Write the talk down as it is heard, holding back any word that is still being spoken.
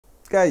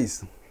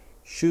Guys,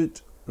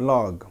 shoot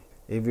log.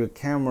 If your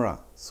camera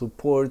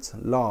supports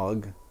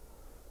log,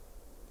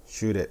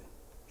 shoot it.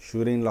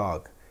 Shooting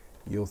log.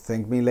 You'll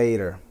thank me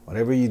later.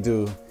 Whatever you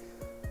do,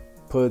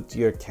 put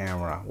your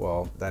camera,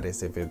 well, that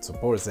is if it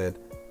supports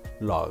it,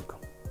 log.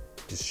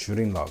 Just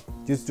shooting log.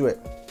 Just do it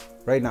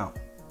right now.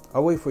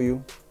 I'll wait for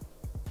you.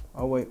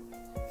 I'll wait.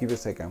 Give it a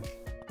second.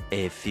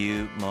 A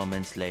few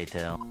moments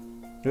later.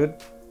 Good?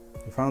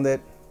 You found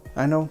it?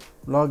 I know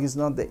log is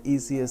not the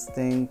easiest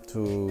thing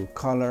to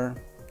color,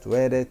 to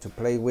edit, to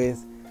play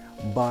with,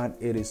 but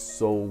it is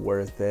so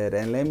worth it.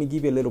 And let me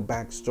give you a little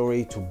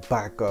backstory to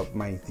back up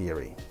my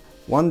theory.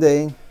 One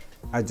day,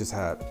 I just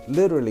had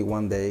literally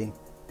one day,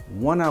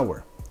 1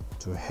 hour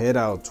to head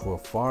out to a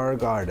far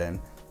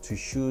garden to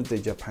shoot the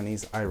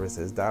Japanese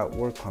irises that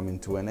were coming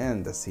to an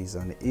end. The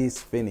season is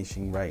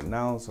finishing right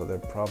now, so they're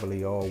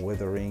probably all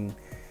withering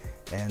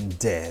and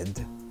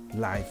dead,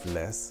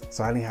 lifeless.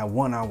 So I only had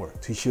 1 hour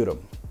to shoot them.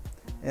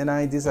 And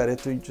I decided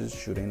to just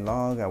shoot in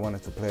log. I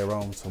wanted to play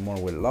around some more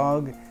with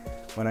log.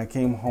 When I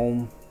came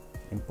home,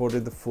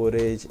 imported the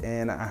footage,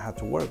 and I had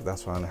to work.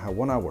 That's why I had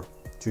 1 hour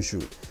to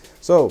shoot.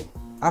 So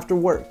after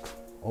work,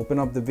 open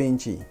up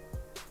Davinci,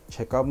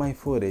 check out my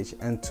footage,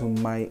 and to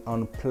my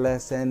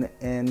unpleasant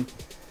and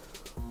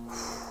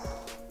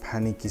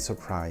panicky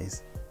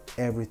surprise,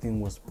 everything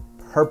was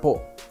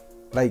purple,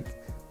 like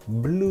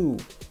blue,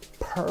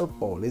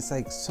 purple. It's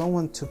like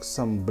someone took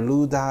some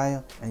blue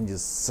dye and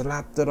just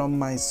slapped it on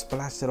my,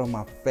 splashed it on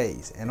my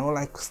face, and all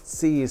I could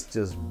see is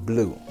just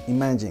blue.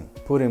 Imagine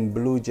putting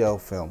blue gel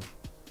film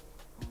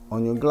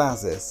on your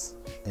glasses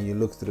and you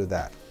look through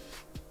that.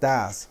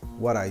 That's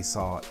what I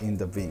saw in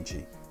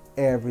Davinci.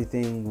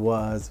 Everything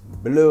was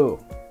blue.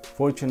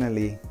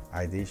 Fortunately,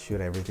 I did shoot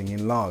everything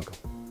in log.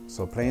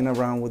 So playing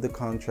around with the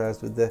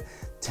contrast, with the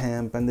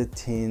temp and the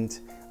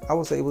tint, I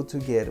was able to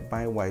get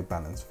my white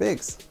balance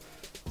fixed.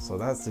 So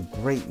that's the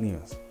great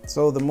news.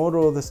 So the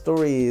moral of the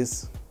story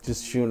is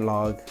just shoot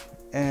log,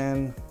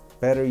 and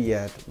better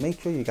yet,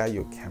 make sure you got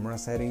your camera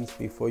settings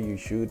before you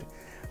shoot.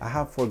 I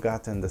have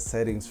forgotten the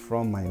settings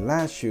from my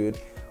last shoot,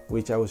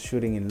 which I was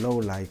shooting in low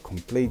light,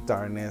 complete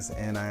darkness,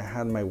 and I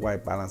had my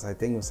white balance, I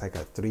think it was like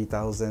a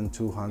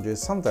 3200,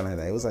 something like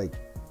that. It was like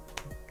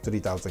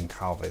 3000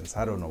 Kelvins,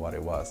 I don't know what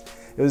it was.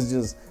 It was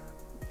just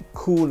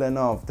cool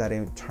enough that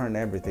it turned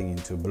everything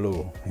into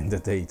blue in the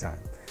daytime.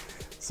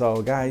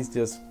 So guys,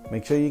 just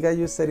make sure you got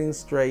your settings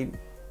straight,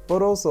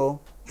 but also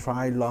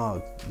try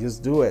log,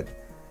 just do it.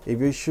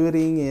 If you're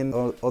shooting in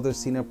other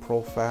cine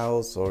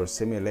profiles or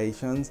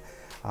simulations,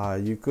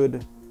 you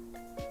could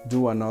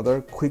do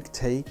another quick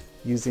take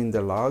using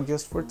the log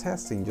just for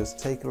testing. Just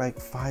take like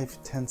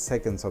 5-10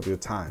 seconds of your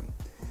time,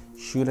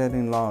 shoot it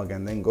in log,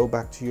 and then go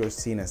back to your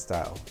cine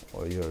style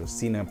or your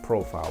cine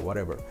profile,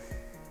 whatever,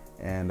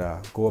 and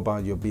go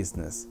about your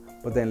business.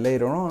 But then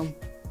later on,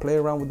 play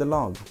around with the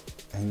log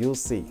and you'll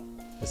see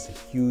there's a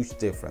huge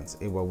difference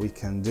in what we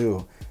can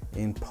do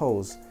in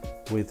post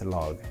with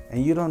log.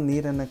 And you don't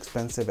need an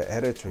expensive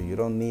editor. You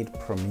don't need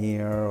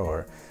Premiere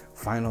or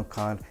Final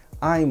Cut.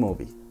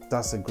 iMovie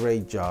does a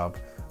great job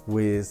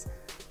with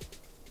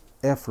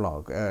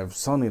F-Log,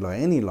 Sony log,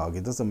 any log,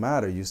 it doesn't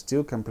matter. You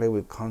still can play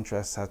with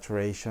contrast,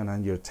 saturation,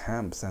 and your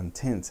temps and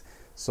tints.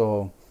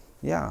 So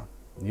yeah,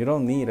 you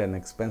don't need an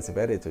expensive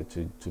editor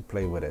to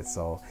play with it.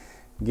 So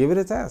give it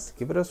a test,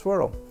 give it a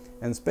swirl.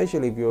 And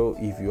especially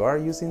if you are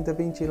using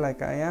Davinci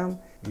like I am,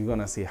 you're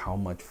gonna see how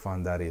much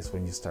fun that is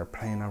when you start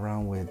playing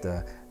around with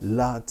the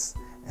LUTs.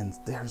 And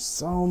there's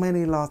so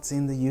many LUTs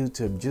in the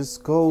YouTube.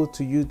 Just go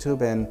to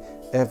YouTube and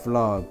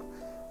F-Log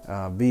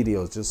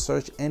videos. Just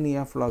search any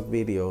F-Log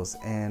videos,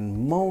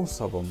 and most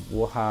of them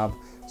will have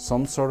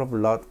some sort of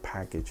LUT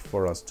package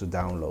for us to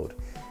download.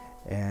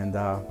 And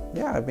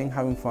yeah, I've been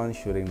having fun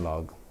shooting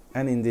log,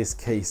 and in this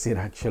case it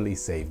actually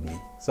saved me.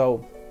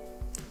 So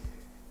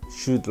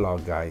shoot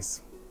log,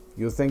 guys.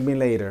 You'll thank me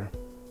later.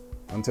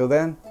 Until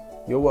then,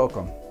 you're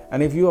welcome.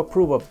 And if you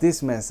approve of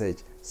this message,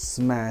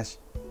 smash,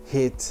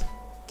 hit,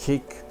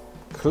 kick,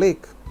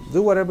 click,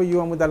 do whatever you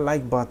want with that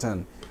like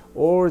button,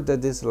 or the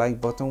dislike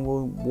button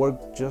will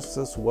work just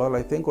as well,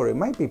 I think, or it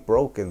might be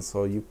broken,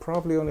 so you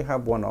probably only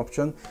have one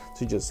option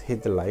to just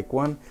hit the like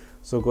one.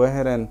 So go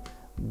ahead and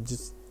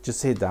just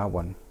hit that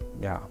one.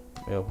 Yeah,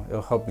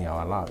 it'll help me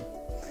out a lot.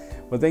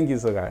 But thank you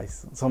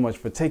so much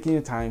for taking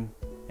your time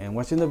and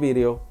watching the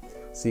video.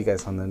 See you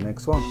guys on the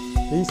next one.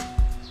 Peace.